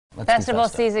Festival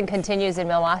season continues in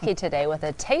Milwaukee today with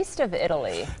a taste of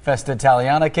Italy. Festa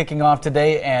Italiana kicking off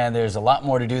today, and there's a lot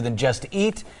more to do than just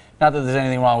eat. Not that there's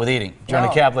anything wrong with eating.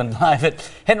 Jonah Kaplan live at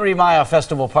Henry Maya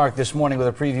Festival Park this morning with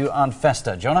a preview on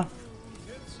Festa. Jonah?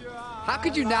 How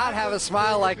could you not have a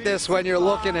smile like this when you're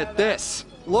looking at this?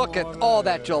 Look at all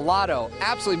that gelato.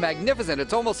 Absolutely magnificent.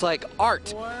 It's almost like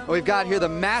art. We've got here the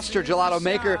master gelato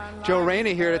maker, Joe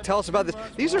Reyna, here to tell us about this.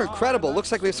 These are incredible.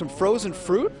 Looks like we have some frozen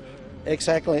fruit.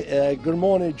 Exactly. Good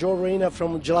morning, Joe Reyna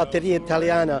from Gelateria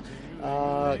Italiana.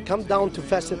 Come down to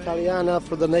Festa Italiana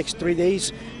for the next 3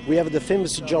 days. We have the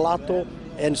famous gelato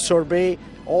and sorbet.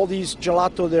 All these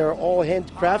gelato, they're all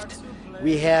handcrafted.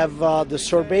 We have the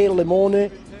sorbet,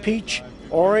 limone, peach,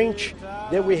 orange.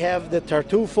 Then we have the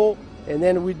tartufo. And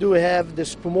then we do have the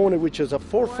spumone, which is a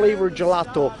 4-flavor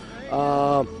gelato.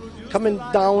 Coming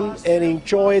down and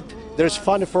enjoy it. There's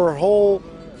fun for our whole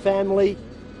family.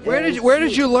 Where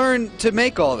did you learn to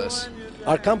make all this?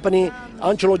 Our company,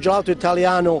 Angelo Gelato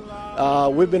Italiano,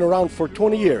 we've been around for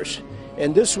 20 years.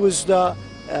 And this was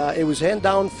it was hand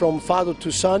down from father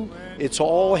to son. It's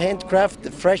all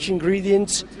handcrafted, fresh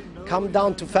ingredients. Come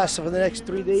down to Festa for the next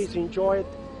 3 days, enjoy it.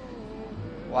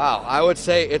 Wow, I would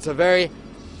say it's a very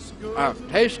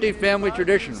tasty family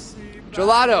tradition.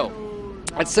 Gelato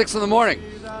at 6 in the morning.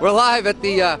 We're live at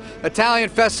the Italian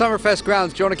Fest Summerfest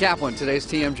grounds. Jonah Kaplan, today's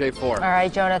TMJ4. All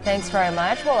right, Jonah, thanks very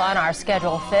much. Well, on our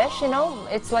schedule, fish, you know,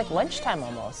 it's like lunchtime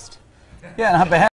almost. Yeah, and